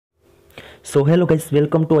So hello guys,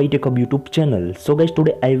 welcome to iTechHub YouTube channel. So guys,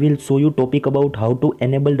 today I will show you topic about how to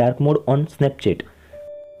enable dark mode on Snapchat.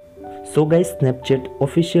 So guys, Snapchat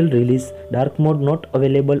official release dark mode not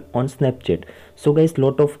available on Snapchat. So guys,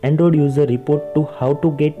 lot of Android user report to how to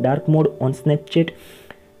get dark mode on Snapchat.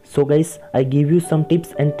 So guys, I give you some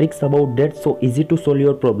tips and tricks about that, so easy to solve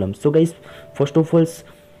your problem. So guys, first of all,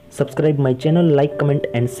 subscribe my channel, like, comment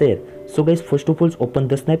and share. So guys, first of all, open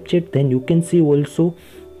the Snapchat, then you can see also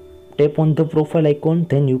tap on the profile icon,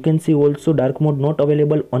 then you can see also dark mode not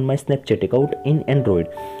available on my Snapchat account in Android.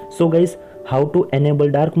 So guys, how to enable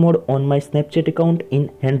dark mode on my Snapchat account in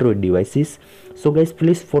Android devices. So guys,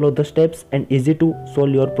 please follow the steps and easy to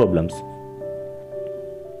solve your problems.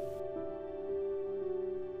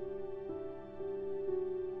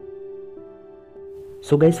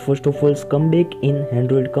 So guys, first of all, come back in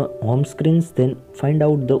Android home screens, then find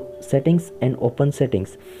out the settings and open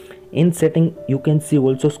settings. In setting, you can see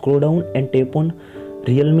also scroll down and tap on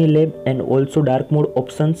Realme Lab and also dark mode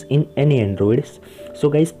options in any Androids. So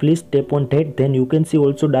guys, please tap on that, then you can see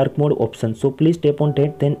also dark mode options. So please tap on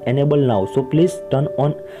that, then enable now. So please turn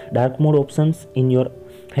on dark mode options in your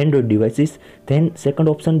Android devices. Then second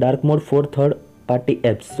option, dark mode for third party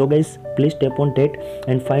apps. So guys, please tap on that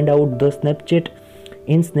and find out the Snapchat.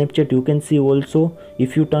 In Snapchat, you can see also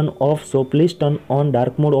if you turn off, so please turn on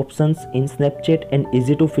dark mode options in Snapchat and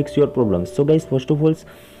easy to fix your problems. So guys, first of all,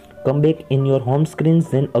 come back in your home screens,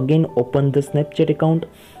 then again open the Snapchat account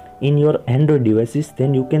in your Android devices.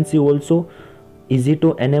 Then you can see also easy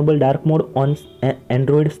to enable dark mode on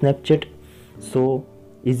Android Snapchat. So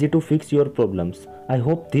easy to fix your problems. I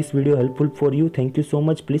hope this video helpful for you. Thank you so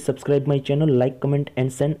much. Please subscribe my channel, like, comment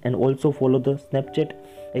and send, and also follow the Snapchat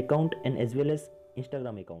account and as well as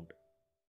Instagram account.